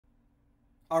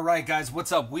All right, guys,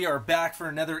 what's up? We are back for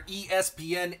another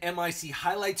ESPN MIC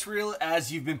highlights reel.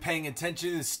 As you've been paying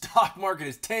attention, the stock market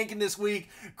is tanking this week.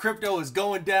 Crypto is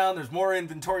going down. There's more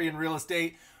inventory in real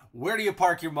estate. Where do you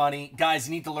park your money? Guys,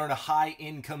 you need to learn a high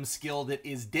income skill that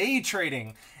is day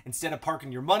trading. Instead of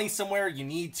parking your money somewhere, you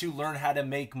need to learn how to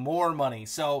make more money.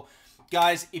 So,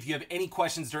 guys, if you have any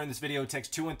questions during this video,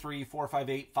 text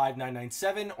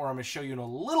 213-458-5997, or I'm going to show you in a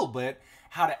little bit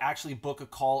how to actually book a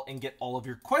call and get all of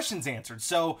your questions answered.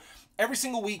 So every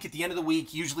single week at the end of the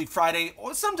week, usually Friday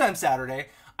or sometimes Saturday,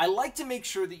 I like to make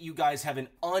sure that you guys have an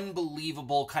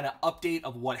unbelievable kind of update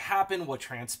of what happened, what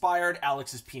transpired,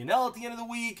 Alex's P&L at the end of the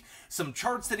week, some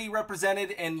charts that he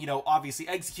represented and, obviously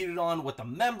executed on, what the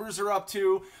members are up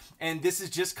to. And this is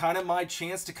just kind of my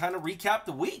chance to kind of recap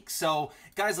the week. So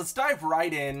guys, let's dive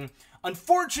right in.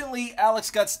 Unfortunately, Alex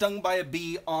got stung by a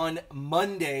bee on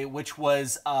Monday, which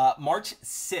was March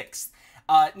 6th.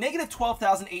 Negative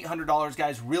 $12,800,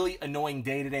 guys. Really annoying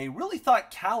day today. Really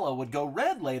thought Cala would go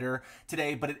red later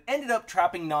today, but it ended up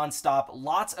trapping nonstop.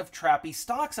 Lots of trappy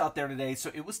stocks out there today,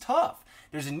 so it was tough.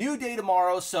 There's a new day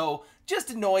tomorrow, so just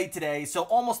annoyed today. So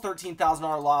almost $13,000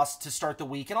 loss to start the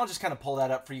week, and I'll just kind of pull that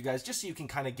up for you guys just so you can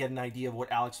kind of get an idea of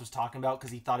what Alex was talking about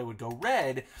because he thought it would go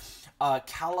red.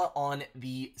 Cala on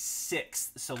the 6th.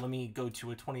 So let me go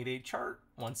to a 28-day chart.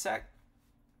 One sec.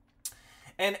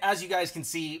 And as you guys can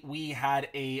see, we had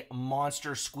a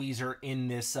monster squeezer in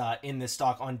this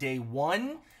stock on day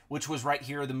 1, which was right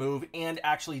here, the move, and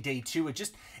actually day 2. It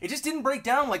just didn't break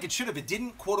down like it should have. It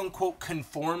didn't quote unquote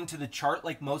conform to the chart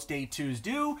like most day 2s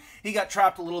do. He got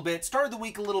trapped a little bit, started the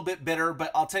week a little bit bitter, but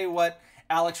I'll tell you what,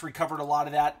 Alex recovered a lot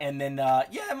of that, and then,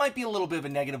 yeah, it might be a little bit of a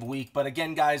negative week, but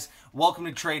again, guys, welcome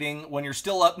to trading. When you're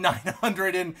still up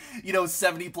 900 and,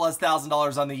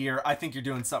 $70,000+ on the year, I think you're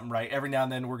doing something right. Every now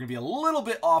and then, we're going to be a little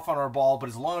bit off on our ball, but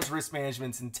as long as risk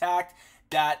management's intact,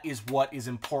 that is what is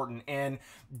important. And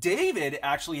David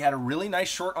actually had a really nice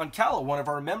short on Cala, one of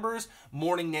our members,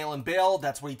 morning nail and bail.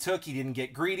 That's what he took. He didn't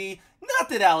get greedy. Not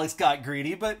that Alex got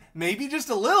greedy, but maybe just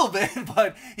a little bit,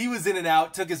 but he was in and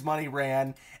out, took his money,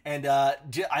 ran. And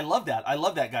I love that. I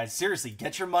love that, guys. Seriously,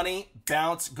 get your money,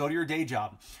 bounce, go to your day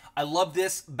job. I love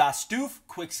this Bastoof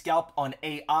quick scalp on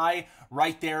AI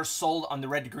right there, sold on the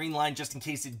red to green line just in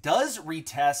case it does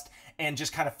retest and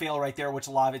just kind of fail right there, which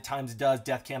a lot of it times does.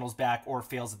 Death candles back or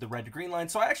fails at the red to green line.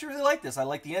 So I actually really like this. I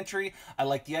like the entry. I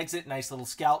like the exit. Nice little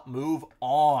scalp. Move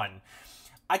on.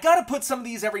 I got to put some of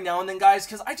these every now and then, guys,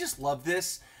 because I just love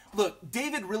this. Look,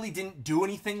 David really didn't do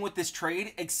anything with this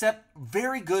trade except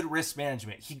very good risk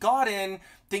management. He got in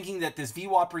thinking that this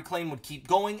VWAP reclaim would keep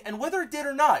going, and whether it did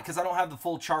or not, because I don't have the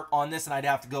full chart on this and I'd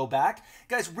have to go back.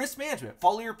 Guys, risk management,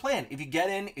 follow your plan. If you get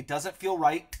in, it doesn't feel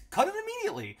right, cut it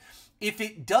immediately. If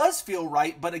it does feel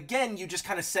right, but again, you just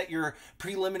kind of set your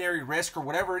preliminary risk or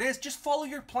whatever it is, just follow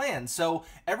your plan. So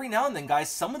every now and then, guys,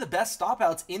 some of the best stop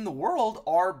outs in the world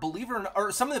are, believe it or not,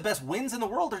 or some of the best wins in the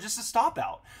world are just a stop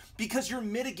out because you're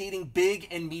mitigating big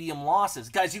and medium losses.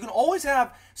 Guys, you can always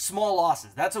have small losses.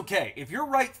 That's okay. If you're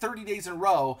right 30 days in a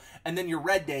row and then your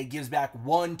red day gives back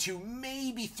 1, 2,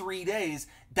 maybe 3 days,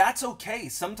 that's okay.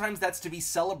 Sometimes that's to be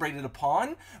celebrated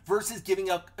upon versus giving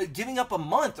up a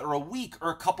month or a week or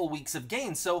a couple weeks of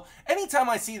gain. So anytime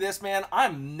I see this, man,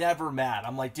 I'm never mad.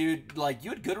 I'm like, dude, like, you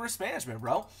had good risk management,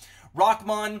 bro.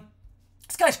 Rockman,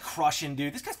 this guy's crushing,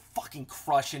 dude. This guy's fucking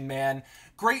crushing, man.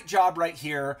 Great job right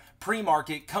here.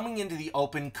 Pre-market, coming into the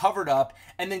open, covered up.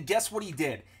 And then guess what he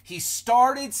did? He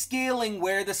started scaling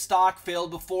where the stock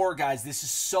failed before, guys. This is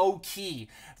so key.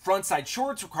 Frontside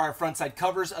shorts require frontside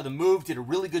covers of the move. Did a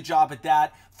really good job at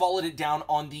that. Followed it down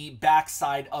on the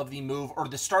backside of the move, or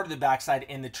the start of the backside,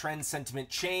 and the trend sentiment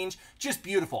change. Just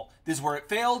beautiful. This is where it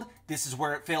failed. This is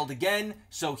where it failed again.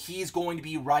 So he's going to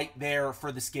be right there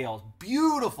for the scales.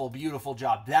 Beautiful, beautiful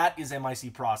job. That is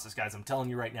MIC process, guys. I'm telling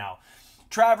you right now.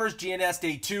 Travers, GNS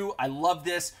day 2. I love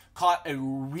this. Caught a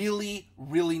really,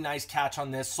 really nice catch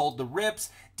on this. Sold the rips.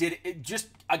 Did it just,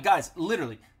 guys,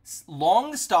 literally,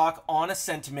 long the stock on a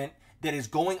sentiment that is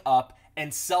going up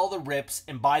and sell the rips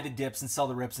and buy the dips and sell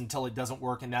the rips until it doesn't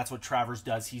work. And that's what Travers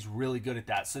does. He's really good at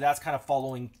that. So that's kind of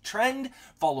following trend,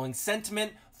 following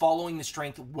sentiment, following the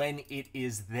strength when it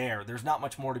is there. There's not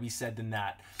much more to be said than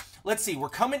that. Let's see, we're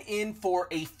coming in for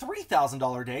a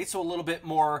 $3,000 day, so a little bit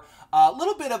more, a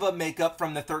little bit of a makeup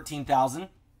from the 13,000.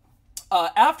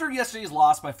 After yesterday's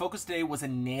loss, my focus today was a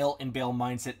nail and bail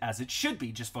mindset, as it should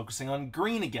be, just focusing on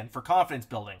green again for confidence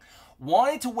building.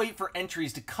 Wanted to wait for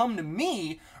entries to come to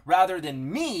me rather than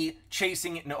me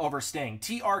chasing it and overstaying.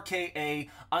 TRKA,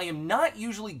 I am not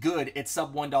usually good at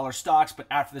sub $1 stocks, but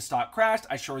after the stock crashed,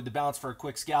 I shorted the balance for a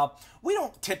quick scalp. We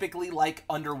don't typically like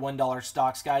under $1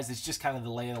 stocks, guys. It's just kind of the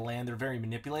lay of the land. They're very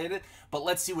manipulated. But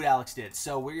let's see what Alex did.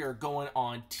 So we are going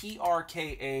on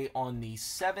TRKA on the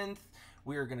 7th.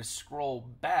 We are going to scroll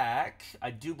back.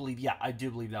 I do believe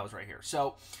that was right here.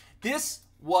 So this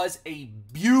was a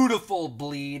beautiful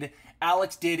bleed.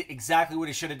 Alex did exactly what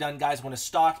he should have done, guys. When a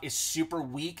stock is super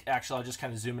weak, actually, I'll just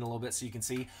kind of zoom in a little bit so you can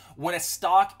see. When a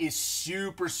stock is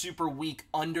super, super weak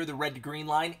under the red to green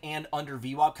line and under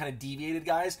VWAP, kind of deviated,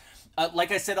 guys.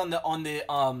 Like I said on the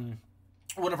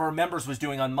one of our members was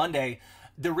doing on Monday,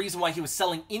 the reason why he was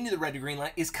selling into the red to green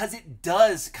line is because it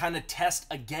does kind of test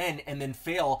again and then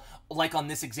fail, like on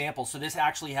this example. So this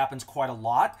actually happens quite a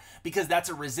lot because that's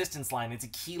a resistance line. It's a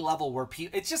key level where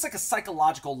it's just like a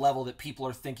psychological level that people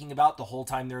are thinking about the whole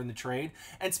time they're in the trade.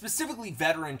 And specifically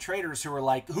veteran traders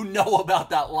who know about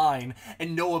that line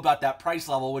and know about that price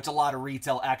level, which a lot of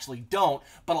retail actually don't,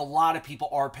 but a lot of people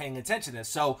are paying attention to this.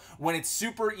 So when it's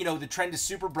super, the trend is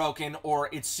super broken or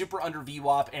it's super under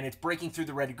VWAP and it's breaking through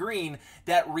the red to green,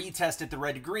 that retest at the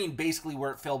red to green, basically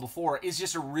where it fell before, is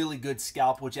just a really good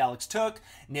scalp, which Alex took.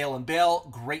 Nail and bail,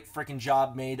 great freaking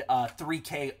job, made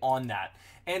 3K on that.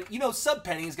 And, sub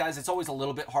pennies, guys, it's always a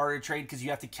little bit harder to trade because you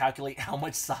have to calculate how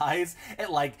much size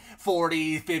at like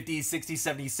 40, 50, 60,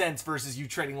 70 cents versus you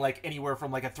trading like anywhere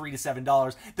from like a $3 to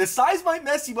 $7. The size might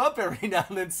mess you up every now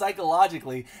and then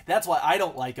psychologically. That's why I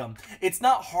don't like them. It's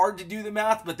not hard to do the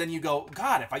math, but then you go,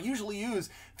 God, if I usually use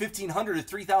 1,500 to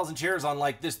 3,000 shares on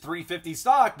like this 350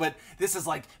 stock, but this is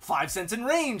like 5 cents in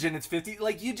range and it's 50,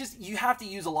 like you have to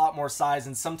use a lot more size,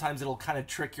 and sometimes it'll kind of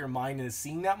trick your mind into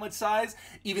seeing that much size,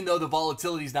 even though the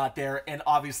volatility is not there, and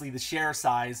obviously the share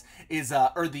size is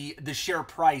or the share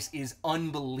price is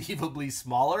unbelievably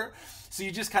smaller. So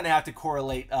you just kind of have to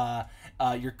correlate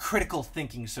your critical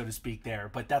thinking, so to speak, there.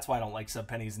 But that's why I don't like sub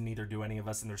pennies, and neither do any of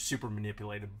us, and they're super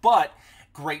manipulated. But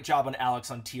great job on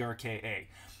Alex on TRKA.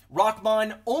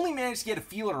 Rockmon only managed to get a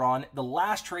feeler on. The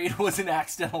last trade was an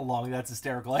accidental long. That's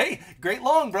hysterical. Hey, great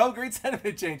long, bro. Great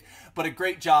sentiment change. But a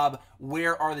great job.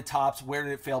 Where are the tops? Where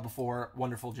did it fail before?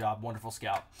 Wonderful job. Wonderful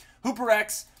scout.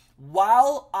 HooperX.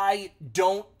 While I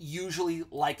don't usually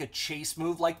like a chase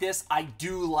move like this, I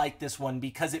do like this one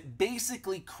because it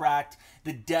basically cracked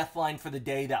the death line for the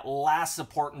day, that last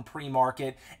support in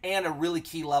pre-market, and a really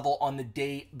key level on the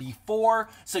day before.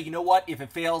 So you know what? If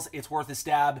it fails, it's worth a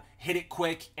stab. Hit it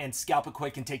quick and scalp it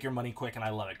quick and take your money quick, and I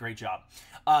love it. Great job.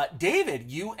 David,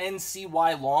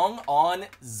 UNCY long on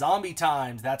zombie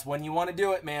times. That's when you want to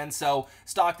do it, man. So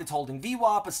stock that's holding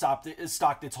VWAP, a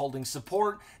stock that's holding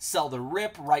support, sell the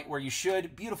rip right where you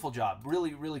should. Beautiful job.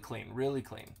 Really, really clean. Really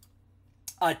clean.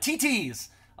 TTs.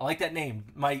 I like that name.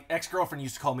 My ex-girlfriend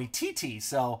used to call me TT,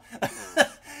 so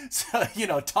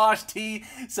Tosh T.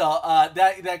 So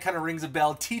that kind of rings a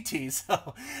bell. TT.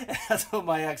 So that's what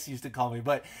my ex used to call me.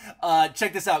 But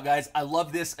check this out, guys. I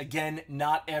love this. Again,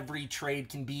 not every trade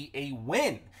can be a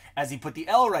win, as he put the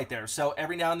L right there. So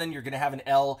every now and then you're going to have an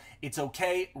L. It's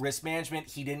okay. Risk management.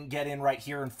 He didn't get in right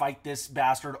here and fight this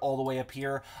bastard all the way up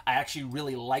here. I actually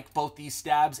really like both these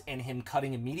stabs and him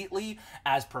cutting immediately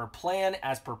as per plan,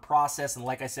 as per process. And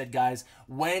like I said, guys,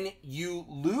 when you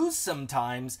lose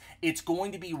sometimes, it's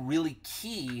going to be really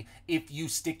key if you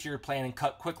stick to your plan and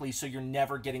cut quickly, so you're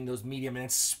never getting those medium, and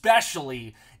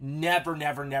especially never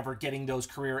getting those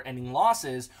career-ending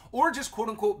losses, or just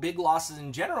quote-unquote big losses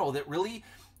in general that really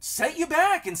set you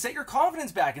back and set your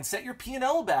confidence back and set your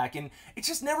P&L back. And it's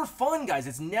just never fun, guys.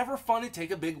 It's never fun to take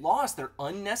a big loss. They're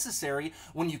unnecessary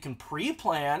when you can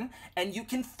pre-plan and you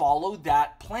can follow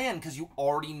that plan because you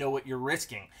already know what you're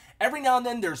risking. Every now and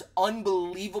then there's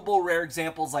unbelievable rare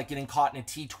examples like getting caught in a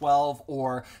T12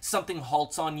 or something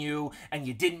halts on you and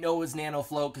you didn't know it was nano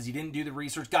float because you didn't do the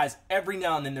research. Guys, every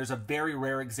now and then there's a very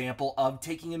rare example of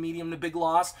taking a medium to big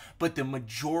loss, but the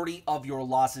majority of your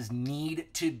losses need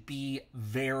to be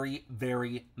very,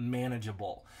 very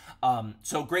manageable.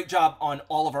 So great job on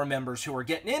all of our members who are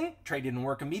getting in. Trade didn't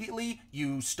work immediately.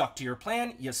 You stuck to your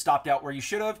plan. You stopped out where you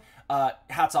should have.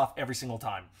 Hats off every single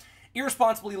time.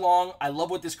 Irresponsibly long. I love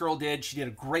what this girl did. She did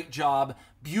a great job.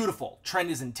 Beautiful.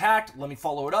 Trend is intact. Let me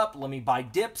follow it up. Let me buy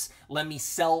dips. Let me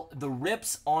sell the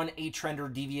rips on a trend or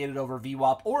deviated over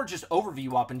VWAP or just over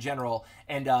VWAP in general.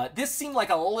 And this seemed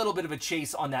like a little bit of a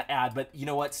chase on that ad, but you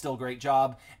know what? Still great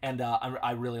job. And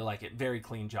I really like it. Very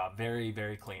clean job. Very,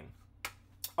 very clean.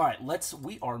 All right,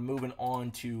 we are moving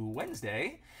on to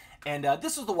Wednesday. And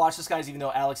this was the watch list, guys, even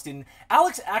though Alex didn't.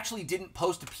 Alex actually didn't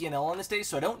post a P&L on this day,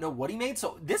 so I don't know what he made.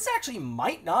 So this actually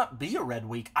might not be a red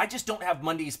week. I just don't have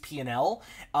Monday's P&L,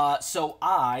 so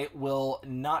I will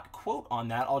not quote on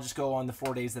that. I'll just go on the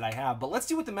 4 days that I have. But let's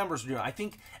see what the members are doing. I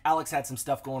think Alex had some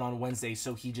stuff going on Wednesday,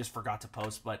 so he just forgot to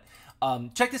post. But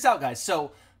check this out, guys.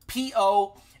 So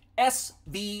POSVRE.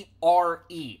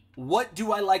 What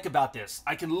do I like about this?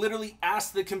 I can literally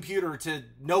ask the computer to,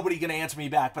 nobody gonna answer me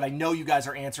back, but I know you guys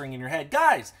are answering in your head.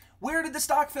 Guys, where did the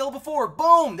stock fail before?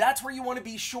 Boom, that's where you want to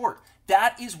be short.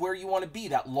 That is where you want to be,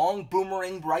 that long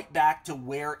boomerang right back to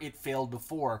where it failed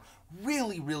before.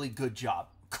 Really, really good job.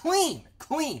 Clean,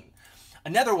 clean.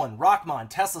 Another one, Rockmon,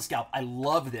 Tesla Scalp. I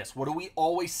love this. What do we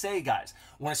always say, guys?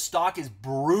 When a stock is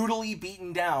brutally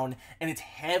beaten down and it's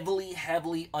heavily,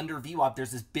 heavily under VWAP,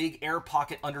 there's this big air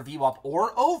pocket under VWAP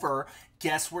or over,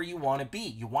 guess where you want to be?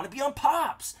 You want to be on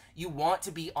pops. You want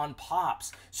to be on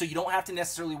pops. So you don't have to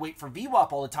necessarily wait for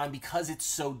VWAP all the time because it's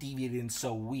so deviated and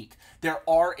so weak. There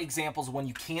are examples when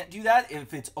you can't do that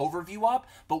if it's over VWAP,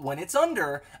 but when it's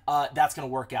under, that's going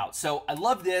to work out. So I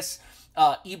love this.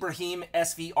 Ibrahim,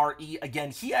 SVRE,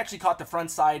 again, he actually caught the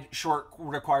front side short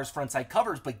requires front side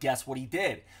covers, but guess what he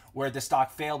did? Where the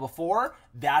stock failed before,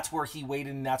 that's where he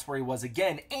waited and that's where he was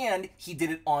again. And he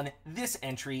did it on this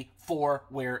entry for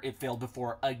where it failed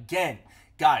before again.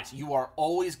 Guys, you are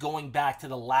always going back to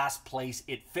the last place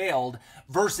it failed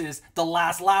versus the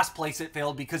last place it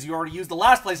failed because you already used the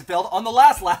last place it failed on the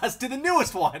last to the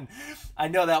newest one. I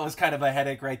know that was kind of a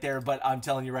headache right there, but I'm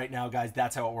telling you right now, guys,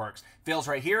 that's how it works. Fails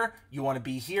right here, you want to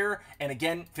be here. And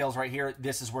again, fails right here,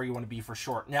 this is where you want to be for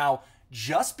short. Now,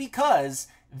 just because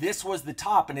this was the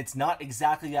top and it's not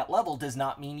exactly that level does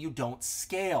not mean you don't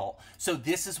scale. So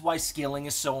this is why scaling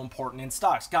is so important in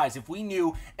stocks. Guys, if we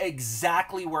knew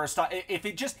exactly where a stock, if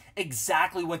it just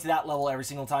exactly went to that level every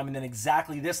single time and then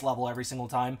exactly this level every single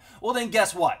time, well then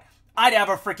guess what? I'd have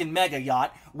a freaking mega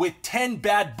yacht with 10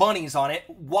 bad bunnies on it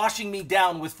washing me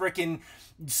down with freaking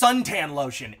suntan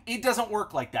lotion. It doesn't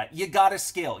work like that. You gotta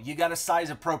scale. You gotta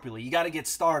size appropriately. You gotta get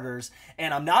starters.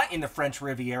 And I'm not in the French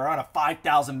Riviera on a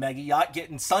 5,000 mega yacht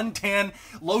getting suntan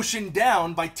lotion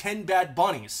down by 10 bad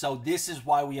bunnies. So this is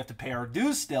why we have to pay our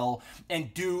dues still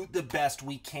and do the best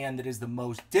we can that is the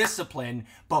most disciplined.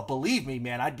 But believe me,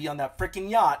 man, I'd be on that freaking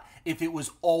yacht if it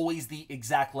was always the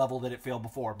exact level that it failed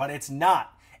before. But it's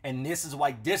not. And this is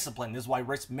why discipline, this is why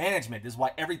risk management, this is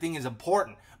why everything is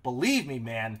important. Believe me,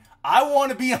 man, I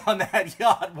want to be on that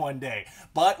yacht one day.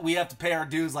 But we have to pay our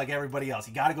dues like everybody else.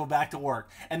 You got to go back to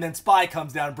work. And then SPY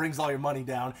comes down and brings all your money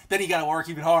down. Then you got to work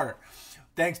even harder.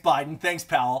 Thanks, Biden. Thanks,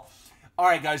 Powell. All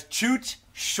right, guys. Chooch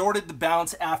shorted the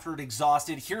bounce after it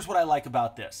exhausted. Here's what I like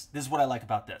about this. This is what I like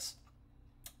about this.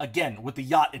 Again, with the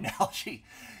yacht analogy.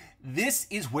 This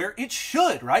is where it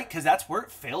should, right? Because that's where it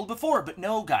failed before. But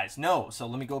no, guys, no. So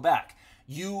let me go back.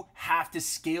 You have to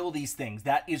scale these things.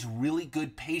 That is really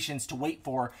good patience to wait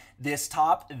for this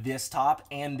top,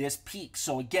 and this peak.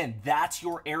 So again, that's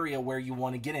your area where you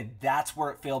want to get in. That's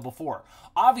where it failed before.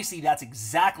 Obviously, that's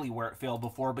exactly where it failed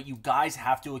before, but you guys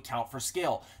have to account for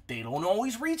scale. They don't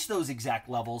always reach those exact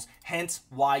levels, hence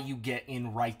why you get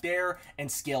in right there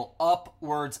and scale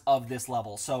upwards of this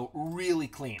level. So really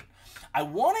clean. I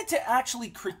wanted to actually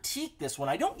critique this one.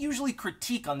 I don't usually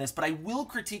critique on this, but I will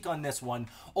critique on this one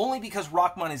only because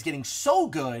Rockmon is getting so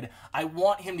good. I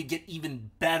want him to get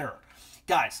even better.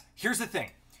 Guys, here's the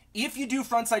thing. If you do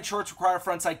frontside shorts require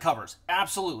frontside covers,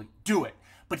 absolutely, do it.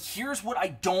 But here's what I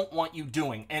don't want you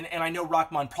doing. And I know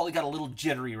Rockmon probably got a little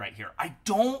jittery right here. I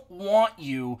don't want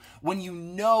you, when you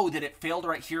know that it failed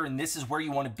right here and this is where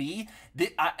you want to be,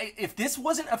 if this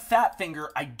wasn't a fat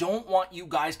finger, I don't want you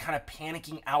guys kind of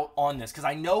panicking out on this. Because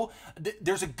I know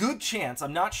there's a good chance,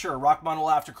 I'm not sure, Rockmon will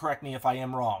have to correct me if I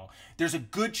am wrong. There's a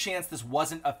good chance this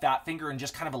wasn't a fat finger and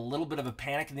just kind of a little bit of a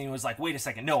panic. And then he was like, wait a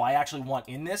second, no, I actually want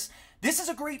in this. This is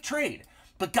a great trade.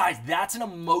 But guys, that's an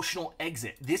emotional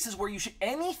exit. This is where you should,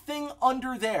 anything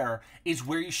under there is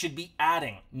where you should be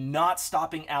adding, not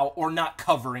stopping out or not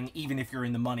covering, even if you're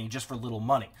in the money, just for little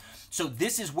money. So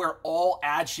this is where all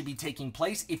adds should be taking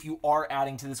place if you are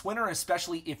adding to this winner,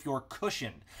 especially if you're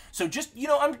cushioned. So just, you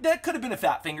know, that could have been a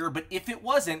fat finger, but if it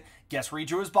wasn't, guess where he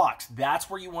drew his box? That's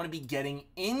where you want to be getting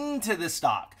into the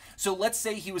stock. So let's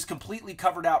say he was completely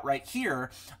covered out right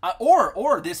here,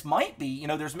 or this might be, you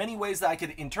know, there's many ways that I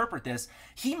could interpret this.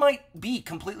 He might be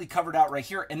completely covered out right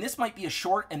here, and this might be a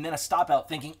short and then a stop out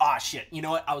thinking, ah, shit, you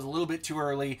know what? I was a little bit too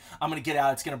early. I'm going to get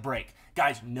out. It's going to break.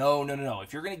 Guys, no.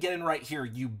 If you're going to get in right here,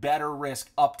 you better risk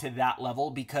up to that level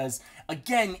because,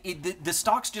 again, the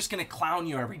stock's just going to clown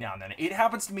you every now and then. It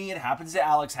happens to me. It happens to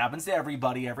Alex. Happens to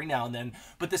everybody every now and then.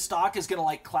 But the stock is going to,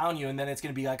 like, clown you, and then it's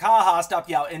going to be like, ha, stop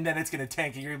you out, and then it's going to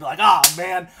tank, and you're going to be like,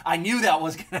 man, I knew that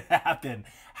was going to happen.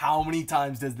 How many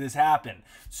times does this happen?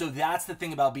 So that's the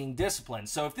thing about being disciplined.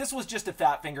 So if this was just a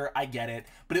fat finger, I get it,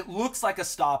 but it looks like a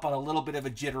stop on a little bit of a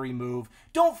jittery move.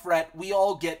 Don't fret. We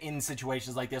all get in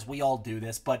situations like this. We all do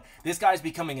this, but this guy's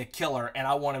becoming a killer, and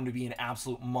I want him to be an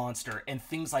absolute monster, and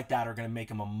things like that are going to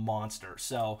make him a monster.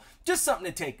 So just something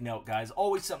to take note, guys.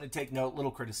 Always something to take note.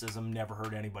 Little criticism never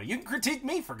hurt anybody. You can critique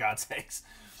me, for God's sakes.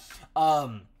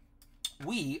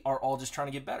 We are all just trying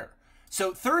to get better.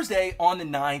 So Thursday on the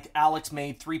 9th, Alex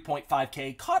made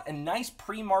 3.5K, caught a nice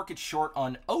pre-market short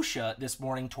on OSHA this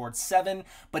morning towards 7,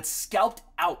 but scalped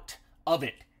out of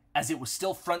it as it was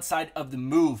still front side of the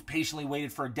move, patiently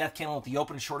waited for a death candle at the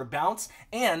open to short a bounce,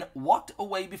 and walked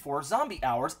away before zombie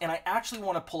hours. And I actually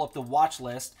want to pull up the watch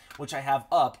list, which I have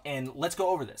up, and let's go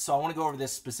over this. So I want to go over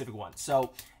this specific one.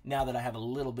 So now that I have a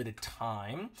little bit of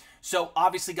time. So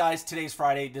obviously, guys, today's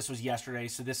Friday. This was yesterday,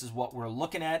 so this is what we're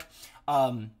looking at.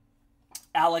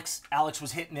 Alex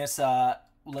was hitting this,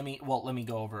 let me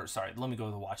go over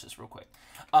the watch list real quick.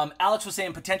 Alex was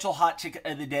saying potential hot ticket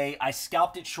of the day. I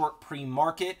scalped it short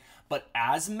pre-market, but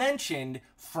as mentioned,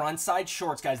 front side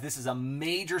shorts, guys, this is a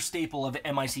major staple of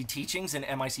MIC teachings and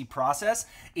MIC process,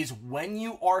 is when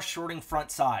you are shorting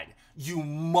front side, you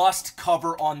must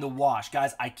cover on the wash.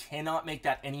 Guys, I cannot make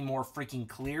that any more freaking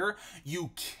clear. You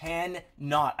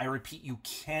cannot, I repeat, you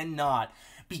cannot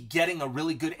be getting a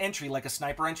really good entry, like a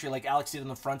sniper entry like Alex did on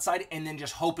the front side, and then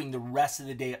just hoping the rest of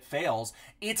the day it fails.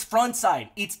 It's front side.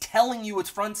 It's telling you it's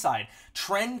front side.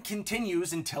 Trend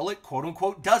continues until it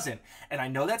quote-unquote doesn't. And I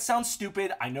know that sounds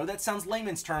stupid. I know that sounds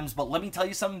layman's terms, but let me tell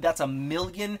you something. That's $1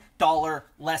 million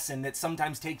lesson that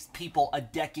sometimes takes people a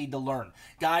decade to learn.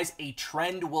 Guys, a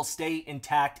trend will stay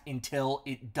intact until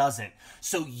it doesn't.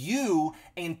 So you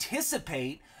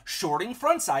anticipate shorting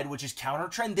front side, which is counter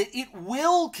trend, that it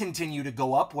will continue to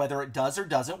go up, whether it does or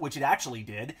doesn't, which it actually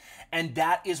did. And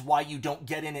that is why you don't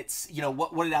get in. It's, you know,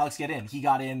 what did Alex get in? He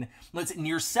got in, let's say,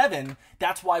 near 7.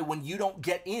 That's why when you don't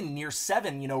get in near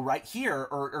 7, you know, right here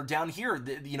or down here,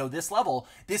 you know, this level,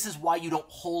 this is why you don't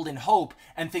hold and hope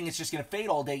and think it's just going to fade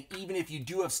all day, even if you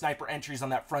do have sniper entries on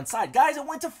that front side. Guys, it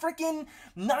went to freaking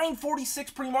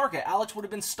 946 pre-market. Alex would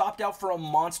have been stopped out for a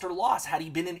monster loss had he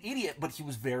been an idiot, but he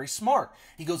was very smart.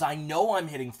 He goes, I know I'm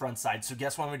hitting front side, so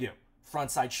guess what I'm going to do?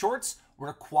 Front side shorts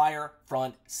require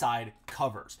front side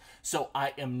covers. So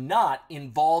I am not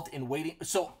involved in waiting.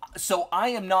 So I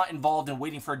am not involved in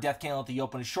waiting for a death candle at the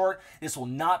open and short. This will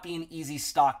not be an easy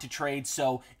stock to trade.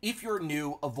 So if you're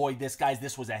new, avoid this, guys.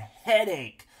 This was a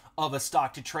headache of a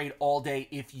stock to trade all day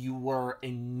if you were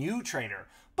a new trader.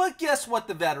 But guess what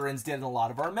the veterans did and a lot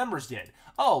of our members did?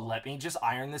 Oh, let me just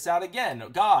iron this out again.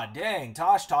 God dang,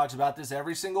 Tosh talks about this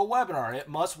every single webinar. It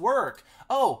must work.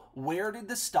 Oh, where did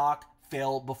the stock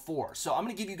fail before? So I'm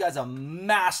going to give you guys a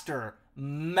master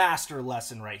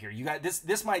lesson right here. You guys,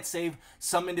 this might save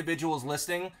some individuals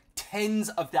listening tens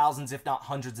of thousands, if not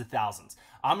hundreds of thousands.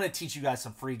 I'm going to teach you guys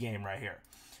some free game right here.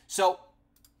 So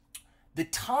the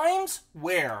times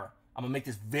where, I'm going to make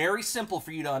this very simple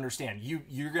for you to understand.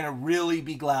 You're going to really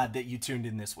be glad that you tuned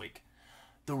in this week.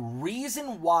 The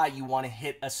reason why you want to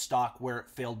hit a stock where it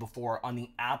failed before on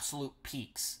the absolute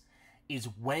peaks is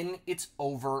when it's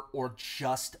over or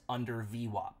just under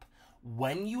VWAP.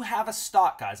 When you have a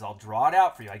stock, guys, I'll draw it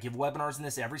out for you. I give webinars in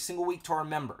this every single week to our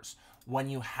members. When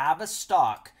you have a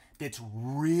stock that's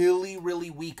really,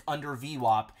 really weak under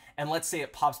VWAP, and let's say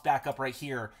it pops back up right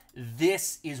here,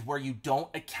 this is where you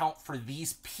don't account for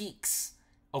these peaks.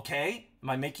 Okay? Am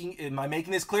I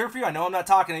making this clear for you? I know I'm not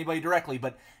talking to anybody directly,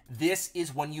 but this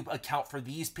is when you account for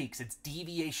these peaks. It's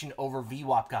deviation over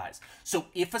VWAP, guys. So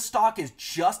if a stock is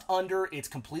just under, it's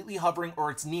completely hovering,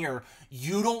 or it's near,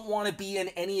 you don't want to be in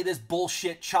any of this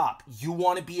bullshit chop. You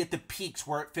want to be at the peaks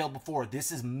where it failed before.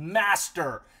 This is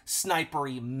master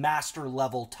snipery, master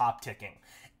level top ticking.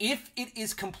 If it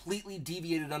is completely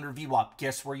deviated under VWAP,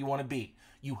 guess where you want to be?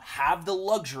 You have the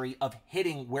luxury of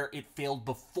hitting where it failed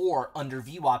before under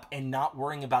VWAP and not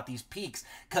worrying about these peaks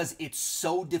because it's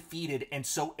so defeated and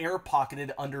so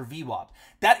air-pocketed under VWAP.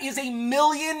 That is $1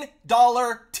 million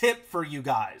tip for you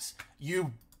guys.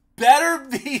 You better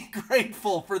be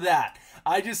grateful for that.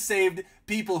 I just saved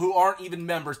people who aren't even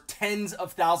members tens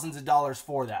of thousands of dollars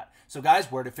for that. So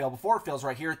guys, where did it fail before? It fails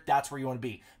right here. That's where you want to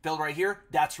be. Failed right here.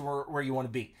 That's where you want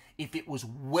to be. If it was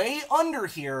way under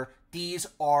here, these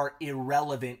are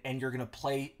irrelevant and you're going to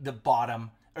play the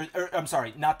bottom or I'm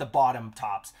sorry, not the bottom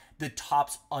tops, the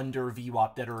tops under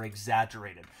VWAP that are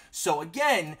exaggerated. So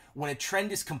again, when a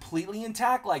trend is completely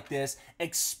intact like this,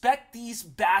 expect these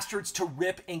bastards to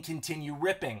rip and continue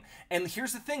ripping. And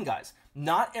here's the thing, guys.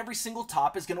 Not every single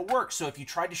top is going to work. So if you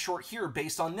tried to short here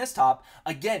based on this top,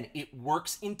 again, it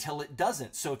works until it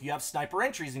doesn't. So if you have sniper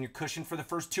entries and you're cushioned for the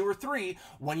first 2 or 3,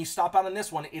 when you stop out on this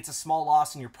one, it's a small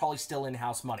loss and you're probably still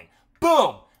in-house money.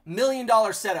 Boom! $1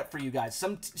 million setup for you guys.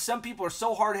 Some people are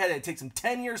so hard-headed, it takes them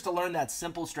 10 years to learn that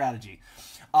simple strategy.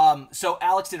 So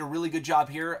Alex did a really good job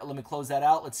here. Let me close that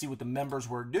out. Let's see what the members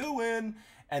were doing.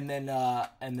 And then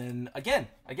again,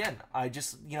 I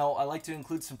just, I like to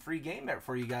include some free game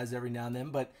for you guys every now and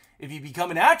then. But if you become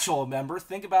an actual member,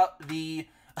 think about the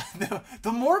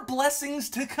more blessings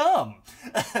to come.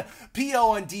 PO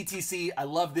on DTC. I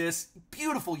love this.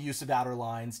 Beautiful use of outer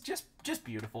lines. Just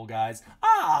beautiful, guys.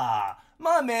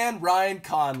 My man, Ryan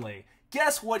Conley.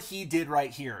 Guess what he did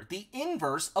right here? The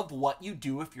inverse of what you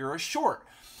do if you're a short.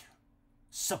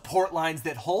 Support lines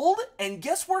that hold, and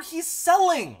guess where he's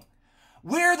selling?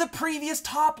 Where the previous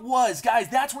top was. Guys,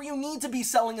 that's where you need to be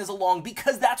selling as a long,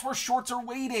 because that's where shorts are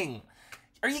waiting.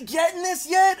 Are you getting this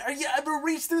yet? Are you ever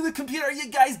reached through the computer? Are you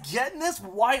guys getting this?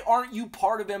 Why aren't you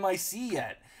part of MIC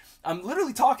yet? I'm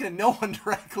literally talking to no one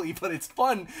directly, but it's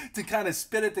fun to kind of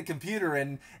spit at the computer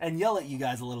and yell at you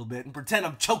guys a little bit and pretend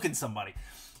I'm choking somebody.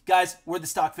 Guys, where the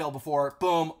stock failed before,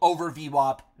 boom, over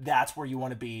VWAP, that's where you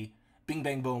want to be. Bing,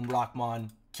 bang, boom,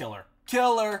 Rockmon, killer.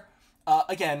 Killer.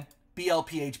 Again,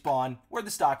 BLPH Bond, where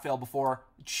the stock failed before,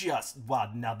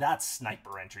 wow, now that's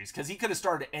sniper entries, because he could have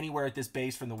started anywhere at this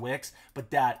base from the wicks,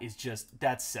 but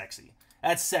that's sexy.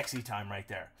 That's sexy time right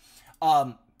there.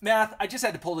 Math, I just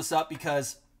had to pull this up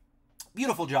because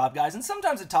beautiful job, guys. And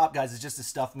sometimes the top, guys, is just a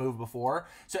stuff move before.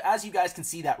 So as you guys can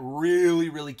see, that really,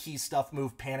 really key stuff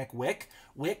move panic wick.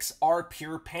 Wicks are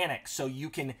pure panic. So you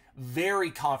can very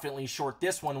confidently short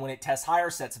this one when it tests higher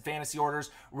sets of fantasy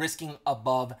orders, risking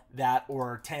above that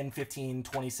or 10, 15,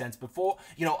 20 cents before,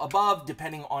 above,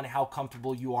 depending on how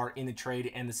comfortable you are in the trade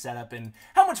and the setup and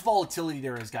how much volatility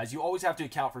there is, guys. You always have to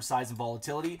account for size and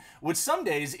volatility, which some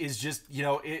days is just,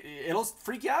 it'll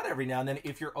freak you out every now and then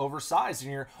if you're oversized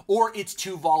and or it's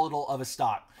too volatile of a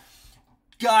stock.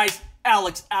 Guys,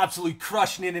 Alex absolutely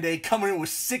crushing it today, coming in with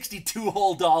 62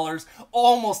 whole dollars,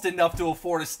 almost enough to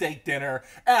afford a steak dinner.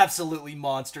 Absolutely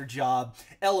monster job.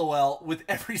 LOL, with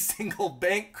every single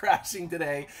bank crashing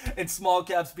today and small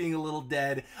caps being a little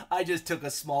dead, I just took a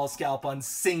small scalp on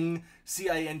Sing,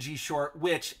 C-I-N-G short,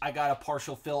 which I got a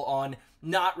partial fill on.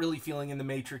 Not really feeling in the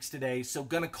matrix today, so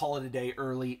gonna call it a day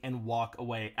early and walk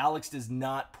away. Alex does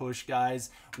not push, guys,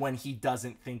 when he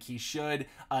doesn't think he should.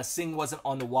 Sing wasn't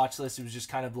on the watch list. It was just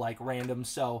kind of like random,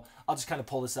 so I'll just kind of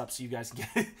pull this up so you guys can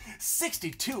get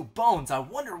 62 bones. I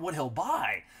wonder what he'll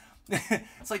buy.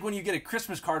 It's like when you get a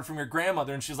Christmas card from your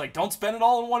grandmother and she's like, don't spend it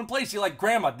all in one place. You're like,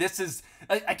 Grandma,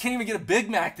 I can't even get a Big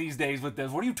Mac these days with this.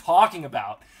 What are you talking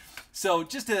about? So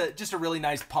just a really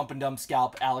nice pump and dump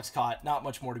scalp Alex caught. Not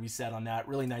much more to be said on that.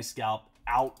 Really nice scalp.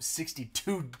 Out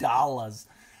 $62.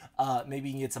 Maybe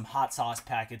you can get some hot sauce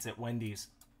packets at Wendy's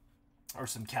or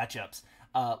some ketchups.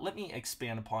 Let me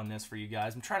expand upon this for you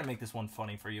guys. I'm trying to make this one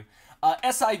funny for you.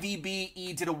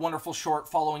 SIVBE did a wonderful short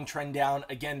following trend down.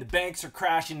 Again, the banks are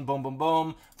crashing. Boom, boom,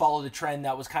 boom. Follow the trend.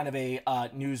 That was kind of a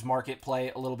news market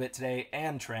play a little bit today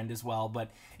and trend as well.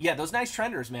 But yeah, those nice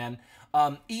trenders, man.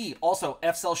 E, also,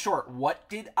 F-Cell short. What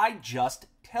did I just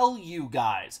tell you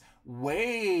guys?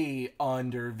 Way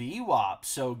under VWAP.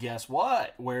 So guess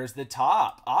what? Where's the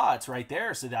top? It's right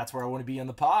there. So that's where I want to be on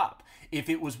the pop. If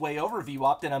it was way over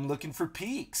VWAP, then I'm looking for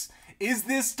peaks. Is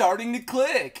this starting to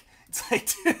click? It's like,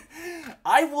 dude,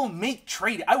 I will make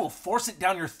trade. I will force it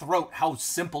down your throat how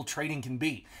simple trading can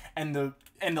be. And the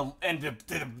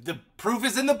proof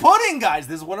is in the pudding, guys.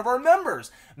 This is one of our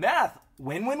members. Math.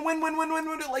 Win.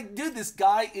 Like, dude, this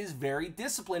guy is very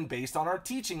disciplined based on our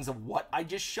teachings of what I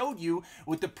just showed you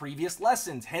with the previous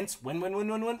lessons. Hence, win.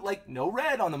 Like, no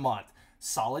red on the month.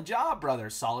 Solid job,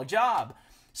 brother. Solid job.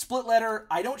 Split letter,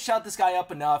 I don't shout this guy up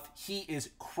enough. He is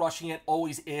crushing it,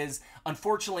 always is.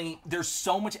 Unfortunately, there's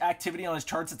so much activity on his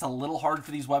charts, it's a little hard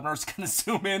for these webinars to kind of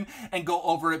zoom in and go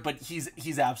over it, but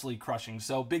he's absolutely crushing.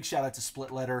 So big shout out to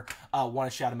Split Letter. Want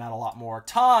to shout him out a lot more.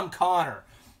 Tom Connor.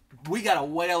 We got a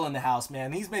whale in the house,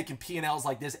 man. He's making P&Ls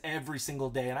like this every single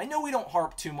day. And I know we don't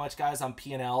harp too much, guys, on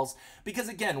P&Ls because,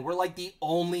 again, we're like the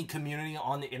only community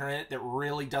on the internet that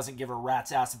really doesn't give a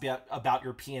rat's ass about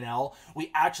your P&L.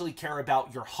 We actually care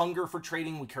about your hunger for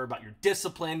trading. We care about your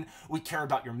discipline. We care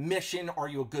about your mission. Are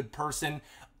you a good person?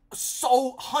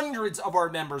 So hundreds of our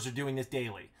members are doing this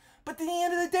daily. But at the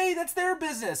end of the day, that's their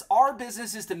business. Our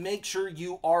business is to make sure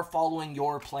you are following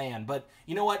your plan. But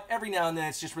you know what? Every now and then,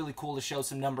 it's just really cool to show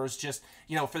some numbers just,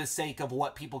 you know, for the sake of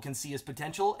what people can see as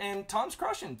potential. And Tom's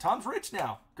crushing. Tom's rich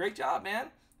now. Great job, man.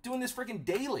 Doing this freaking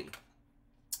daily.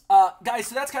 Guys,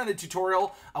 so that's kind of the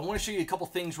tutorial. I want to show you a couple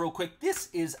things real quick. This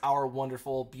is our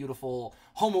wonderful, beautiful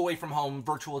home away from home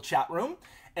virtual chat room.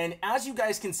 And as you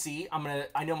guys can see,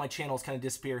 I know my channels kind of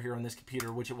disappear here on this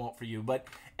computer, which it won't for you, but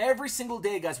every single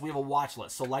day, guys, we have a watch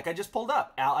list. So like I just pulled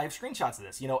up, I have screenshots of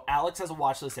this. You know, Alex has a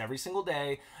watch list every single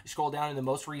day. You scroll down to the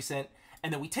most recent,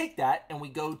 and then we take that and we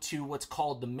go to what's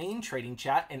called the main trading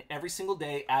chat. And every single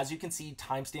day, as you can see,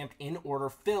 timestamped in order,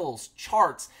 fills,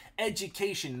 charts,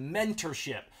 education,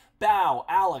 mentorship, Bow,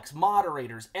 Alex,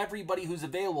 moderators, everybody who's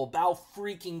available. Bow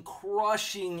freaking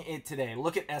crushing it today.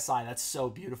 Look at SI. That's so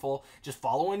beautiful. Just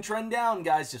following trend down,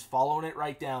 guys. Just following it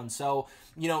right down. So,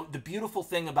 you know, the beautiful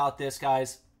thing about this,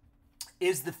 guys,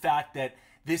 is the fact that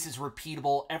this is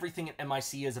repeatable. Everything at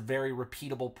MIC is a very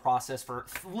repeatable process for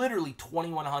literally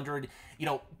 2,100, you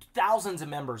know, thousands of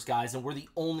members, guys, and we're the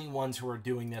only ones who are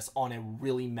doing this on a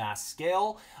really mass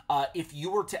scale. If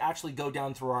you were to actually go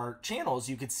down through our channels,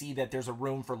 you could see that there's a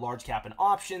room for large cap and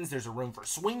options. There's a room for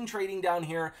swing trading down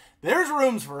here. There's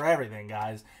rooms for everything,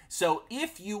 guys. So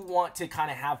if you want to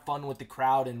kind of have fun with the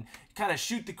crowd and kind of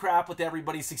shoot the crap with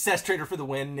everybody, Success Trader for the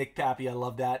win, Nick Pappy, I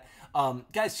love that.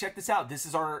 Guys, check this out. This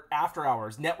is our after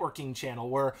hours networking channel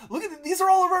where, look at these are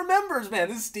all of our members, man.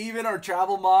 This is Steven, our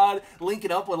travel mod,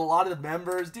 linking up with a lot of the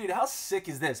members. Dude, how sick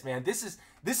is this, man? This is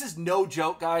no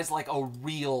joke, guys, like a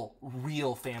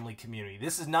real family community.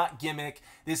 This is not gimmick.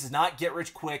 This is not get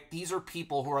rich quick. These are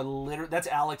people who are literally, that's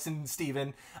Alex and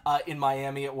Steven in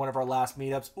Miami at one of our last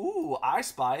meetups. Ooh, I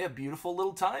spy a beautiful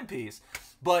little timepiece.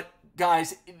 But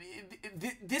guys,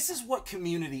 this is what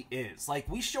community is. Like,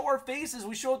 we show our faces,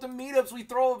 we show up to meetups, we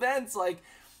throw events. Like,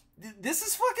 this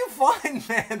is fucking fun,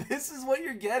 man. This is what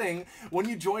you're getting when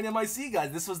you join MIC,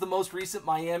 guys. This was the most recent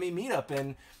Miami meetup,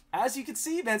 and as you can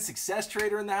see, man, Success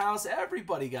Trader in the house,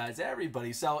 everybody, guys,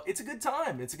 everybody. So it's a good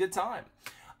time. It's a good time.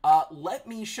 Let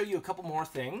me show you a couple more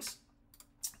things.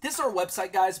 This is our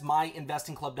website, guys,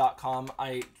 myinvestingclub.com.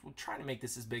 I'm trying to make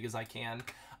this as big as I can.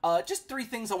 Just 3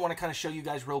 things I want to kind of show you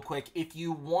guys real quick. If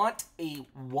you want a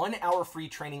 1-hour free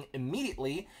training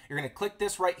immediately, you're going to click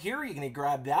this right here. You're going to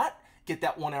grab that, get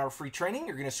that 1-hour free training.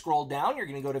 You're going to scroll down. You're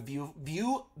going to go to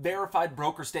view verified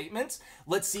broker statements.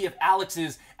 Let's see if Alex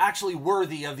is actually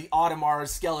worthy of the Audemars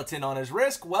skeleton on his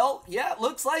wrist. Well, yeah, it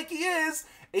looks like he is.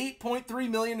 8.3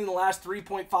 million in the last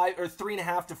 3.5 or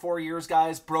 3.5 to 4 years,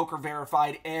 guys. Broker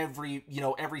verified every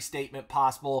statement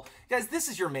possible. Guys, this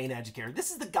is your main educator.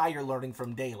 This is the guy you're learning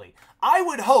from daily. I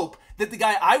would hope that the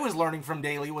guy I was learning from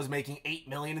daily was making 8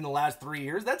 million in the last 3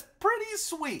 years. That's pretty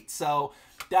sweet. So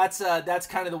that's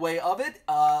kind of the way of it.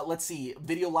 Let's see,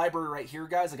 video library right here,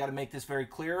 guys. I got to make this very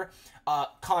clear.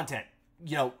 Content,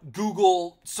 you know,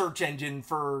 Google search engine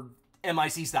for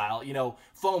MIC style, you know,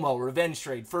 FOMO, revenge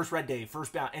trade, first red day,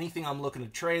 first bounce, anything I'm looking to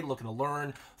trade, looking to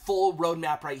learn. Full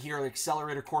roadmap right here,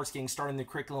 accelerator course getting started in the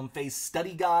curriculum phase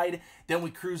study guide. Then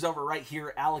we cruise over right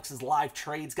here, Alex's live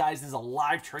trades, guys. This is a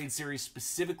live trade series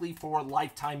specifically for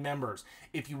lifetime members.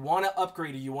 If you want to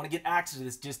upgrade or you want to get access to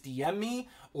this, just DM me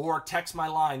or text my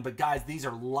line. But guys, these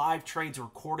are live trades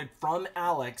recorded from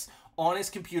Alex on his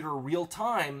computer real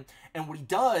time, and what he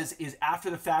does is after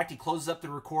the fact he closes up the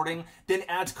recording, then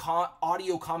adds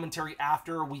audio commentary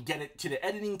after. We get it to the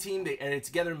editing team, they edit it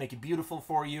together, make it beautiful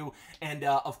for you, and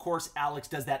of course Alex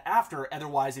does that after.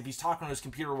 Otherwise, if he's talking on his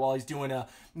computer while he's doing a,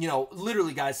 you know,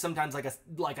 literally, guys, sometimes like a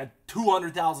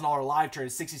 $200,000 live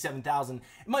trade, 67,000, it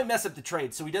might mess up the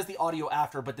trade. So he does the audio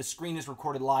after, but the screen is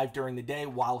recorded live during the day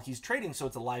while he's trading, so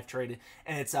it's a live trade,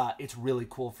 and it's really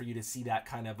cool for you to see that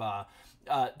kind of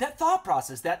that thought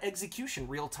process, that execution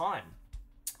real time.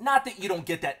 Not that you don't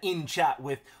get that in chat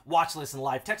with watch list and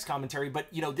live text commentary, but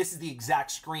you know, this is the exact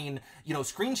screen, you know,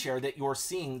 screen share that you're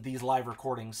seeing these live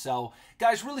recordings. So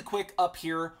guys, really quick up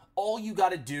here, all you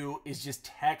got to do is just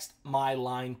text my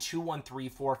line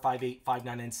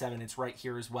 213-458-5997. It's right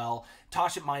here as well.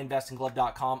 Tosh at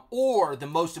myinvestingclub.com, or the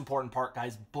most important part,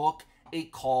 guys, book a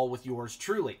call with yours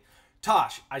truly.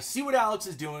 Tosh, I see what Alex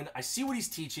is doing. I see what he's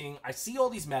teaching. I see all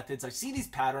these methods. I see these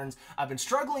patterns. I've been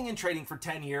struggling in trading for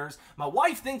 10 years. My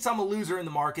wife thinks I'm a loser in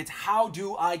the markets. How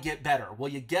do I get better?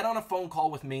 Well, you get on a phone call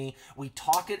with me. We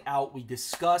talk it out. We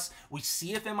discuss. We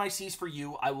see if MIC is for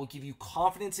you. I will give you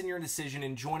confidence in your decision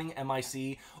in joining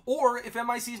MIC. Or if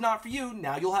MIC is not for you,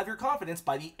 now you'll have your confidence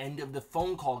by the end of the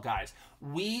phone call, guys.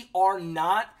 We are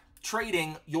not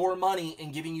trading your money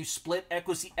and giving you split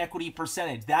equity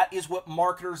percentage. That is what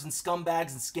marketers and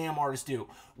scumbags and scam artists do.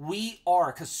 We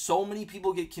are, because so many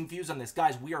people get confused on this.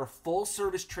 Guys, we are a full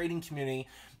service trading community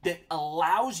that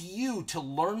allows you to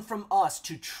learn from us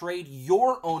to trade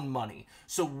your own money.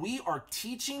 So we are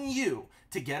teaching you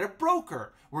to get a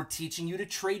broker. We're teaching you to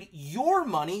trade your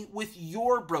money with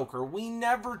your broker. We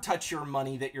never touch your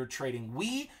money that you're trading.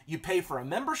 You pay for a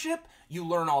membership, you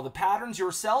learn all the patterns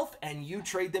yourself, and you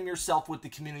trade them yourself with the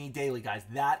community daily, guys.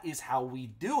 That is how we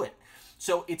do it.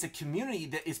 So it's a community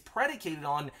that is predicated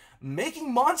on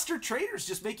making monster traders,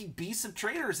 just making beasts of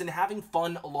traders and having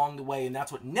fun along the way. And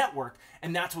that's what network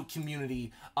and that's what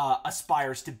community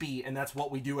aspires to be. And that's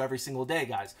what we do every single day,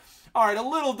 guys. All right, a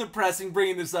little depressing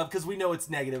bringing this up because we know it's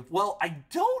negative. Well, I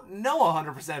don't know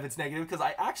 100% if it's negative because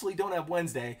I actually don't have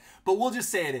Wednesday, but we'll just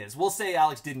say it is. We'll say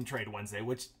Alex didn't trade Wednesday,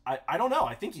 which I don't know.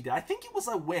 I think he did. I think it was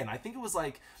a win. I think it was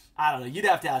like, I don't know. You'd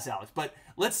have to ask Alex. But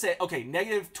let's say, okay,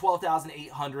 negative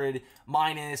 12,800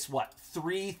 minus what?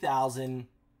 3,000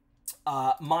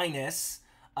 minus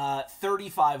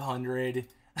 3,500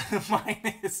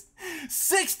 minus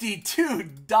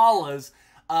 $62.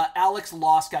 Alex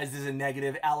lost, guys. This is a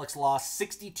negative. Alex lost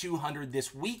 6,200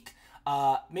 this week.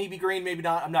 Maybe green, maybe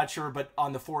not. I'm not sure, but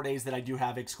on the 4 days that I do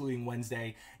have, excluding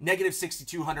Wednesday, negative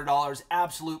 $6,200.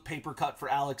 Absolute paper cut for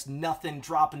Alex. Nothing,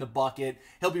 drop in the bucket.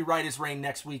 He'll be right as rain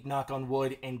next week, knock on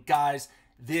wood. And guys,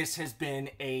 this has been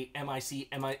a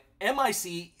MIC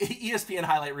ESPN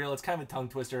highlight reel. It's kind of a tongue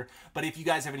twister, but if you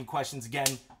guys have any questions,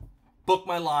 again, book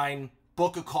my line,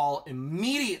 book a call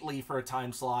immediately for a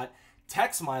time slot.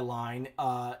 Text my line,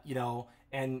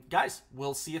 and guys,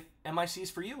 we'll see if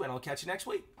MIC's for you, and I'll catch you next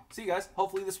week. See you guys.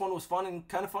 Hopefully this one was fun and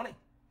kind of funny.